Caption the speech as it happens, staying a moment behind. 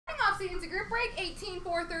into group break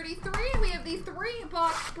 18433. We have the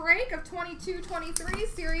 3-box break of 22-23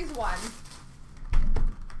 Series 1.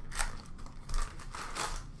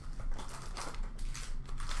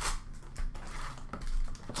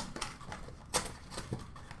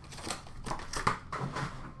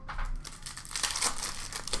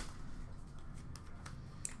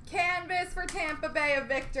 Canvas for Tampa Bay of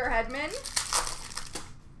Victor Hedman.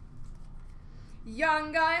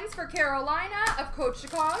 Young Guns for Carolina of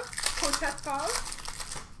Kochetkov.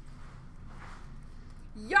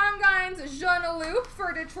 Young Guns Jean-Loup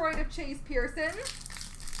for Detroit of Chase Pearson.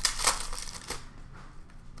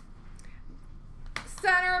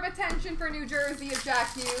 Center of Attention for New Jersey of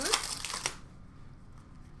Jack Hughes.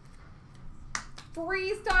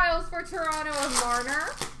 Freestyles for Toronto of Marner.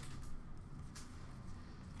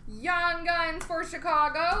 Young Guns for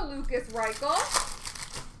Chicago, Lucas Reichel.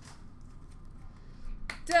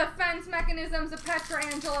 Defense Mechanisms of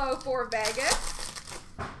Pietrangelo for Vegas.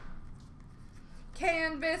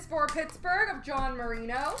 Canvas for Pittsburgh of John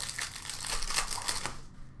Marino.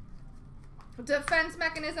 Defense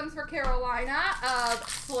Mechanisms for Carolina of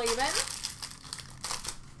Slavin.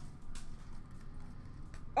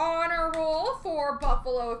 Honor Roll for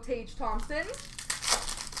Buffalo of Tage Thompson.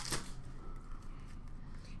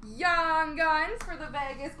 Young Guns for the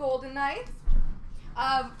Vegas Golden Knights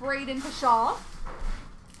of Braden Pashaw.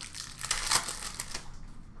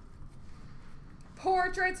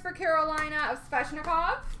 Portraits for Carolina of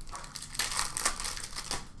Svechnikov.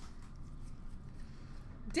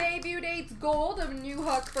 Debut Dates Gold of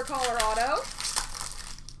Newhook for Colorado.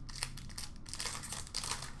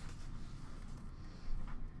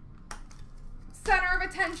 Center of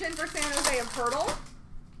Attention for San Jose of Hurdle.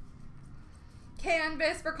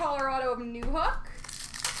 Canvas for Colorado of Newhook.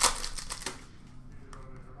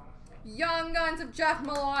 Young Guns of Jeff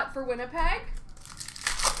Malott for Winnipeg.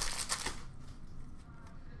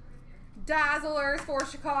 Dazzlers for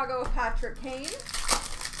Chicago of Patrick Kane.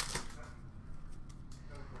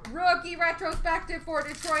 Rookie Retrospective for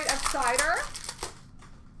Detroit of Sider.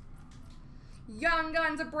 Young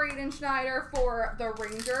Guns of Braden Schneider for the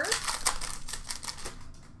Rangers.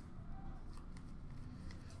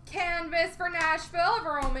 Canvas for Nashville of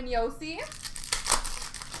Roman Josi.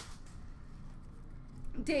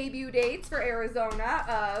 Debut Dates for Arizona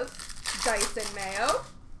of Dyson Mayo.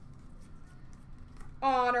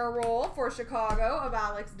 Honor Roll for Chicago of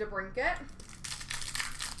Alex DeBrincat.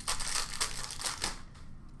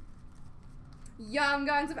 Young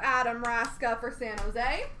Guns of Adam Raska for San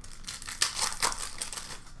Jose.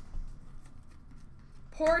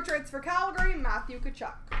 Portraits for Calgary, Matthew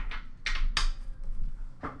Tkachuk.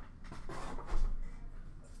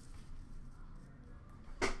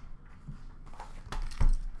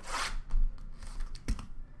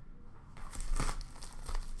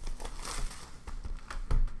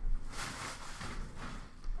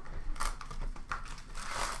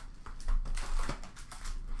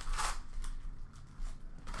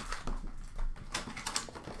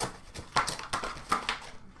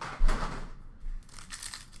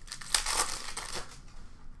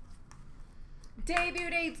 Debut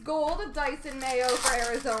Dates Gold of Dyson Mayo for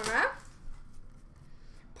Arizona.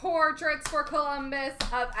 Portraits for Columbus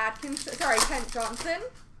of Kent Johnson.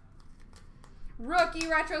 Rookie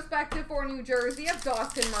Retrospective for New Jersey of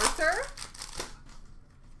Dawson Mercer.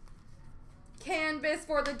 Canvas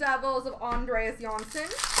for the Devils of Andreas Johnsson.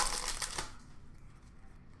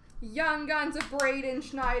 Young Guns of Braden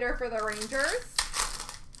Schneider for the Rangers.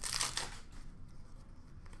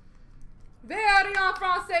 Variant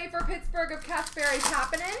Francais for Pittsburgh of Kasperi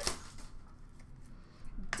Kapanen.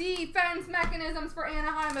 Defense Mechanisms for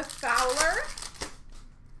Anaheim of Fowler.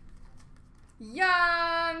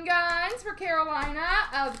 Young Guns for Carolina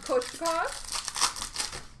of Kochetkov.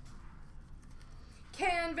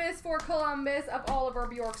 Canvas for Columbus of Oliver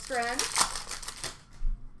Bjorkstrand.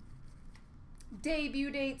 Debut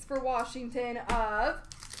Dates for Washington of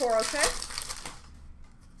Torosik.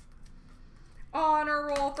 Honor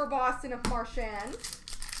Roll for Boston of Marchand.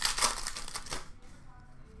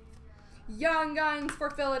 Young Guns for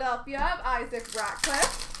Philadelphia of Isaac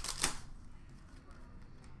Ratcliffe.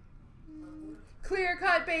 Clear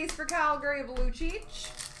Cut Base for Calgary of Lucic.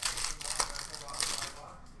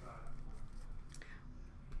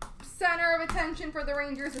 Center of Attention for the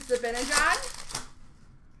Rangers of Zibanejad.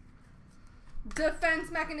 Defense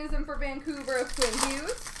Mechanism for Vancouver of Quinn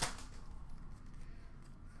Hughes.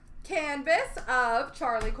 Canvas of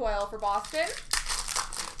Charlie Coyle for Boston.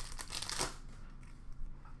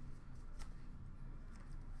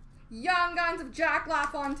 Young Guns of Jack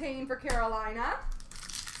LaFontaine for Carolina.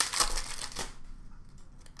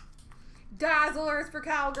 Dazzlers for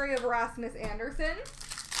Calgary of Rasmus Anderson.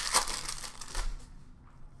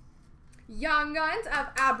 Young Guns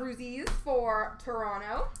of Abruzzes for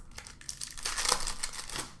Toronto.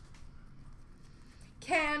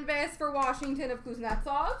 Canvas for Washington of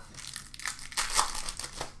Kuznetsov.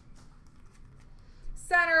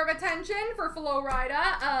 Center of Attention for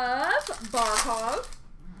Florida of Barkov.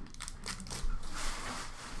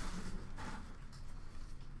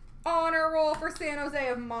 Honor Roll for San Jose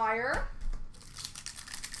of Meyer.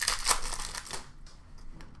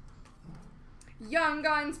 Young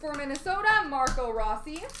Guns for Minnesota, Marco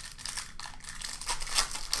Rossi.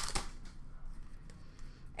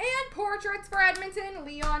 And Portraits for Edmonton,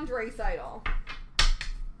 Leon Draisaitl.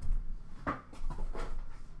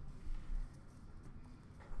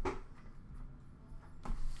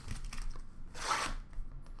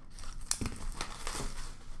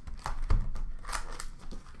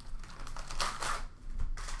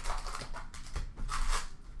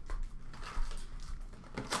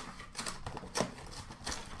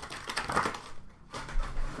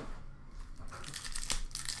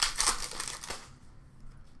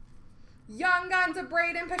 Young Guns of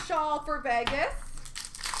Braden Pashal for Vegas.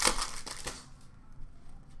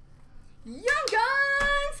 Young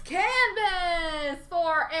Guns Canvas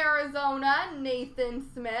for Arizona, Nathan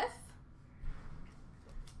Smith.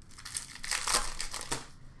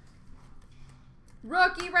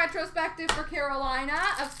 Rookie Retrospective for Carolina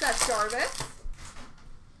of Seth Jarvis.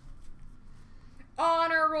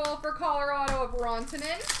 Honor Roll for Colorado of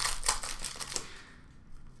Rantanen.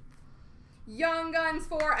 Young Guns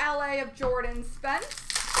for LA of Jordan Spence.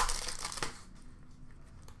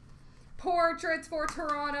 Portraits for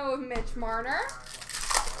Toronto of Mitch Marner.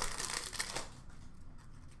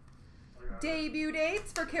 Debut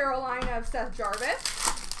dates for Carolina of Seth Jarvis.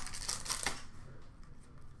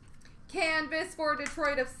 Canvas for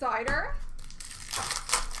Detroit of Sider.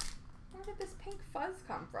 Where did this pink fuzz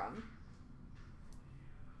come from?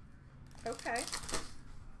 Okay.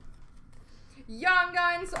 Young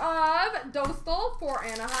Guns of Dostal for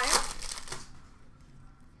Anaheim.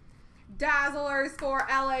 Dazzlers for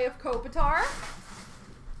LA of Kopitar.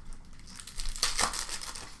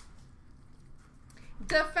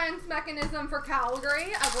 Defense Mechanism for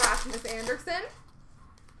Calgary of Rasmus Anderson.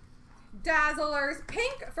 Dazzlers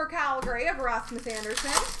Pink for Calgary of Rasmus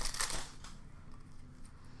Anderson.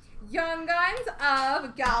 Young Guns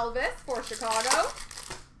of Galvis for Chicago.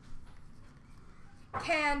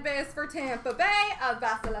 Canvas for Tampa Bay of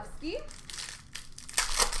Vasilevsky.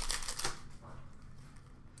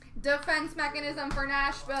 Defense Mechanism for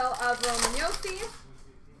Nashville of Roman Josi.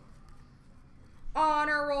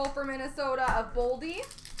 Honor Roll for Minnesota of Boldy.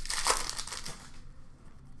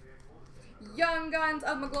 Young Guns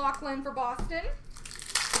of McLaughlin for Boston.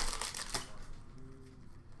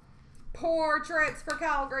 Portraits for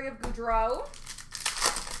Calgary of Goudreau.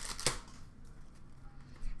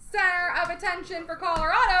 Center of Attention for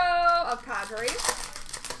Colorado of Kadri.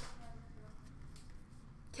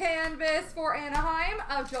 Canvas for Anaheim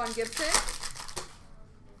of John Gibson.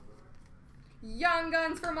 Young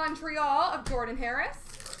Guns for Montreal of Jordan Harris.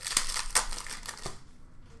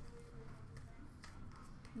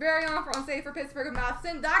 Very on Francais for Pittsburgh of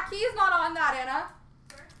Matheson. That key is not on that, Anna.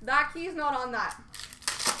 That key is not on that.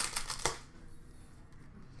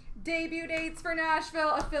 Debut dates for Nashville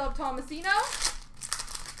of Philip Tomasino.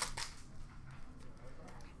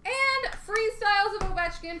 And Freestyles of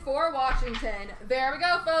Ovechkin for Washington. There we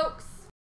go, folks.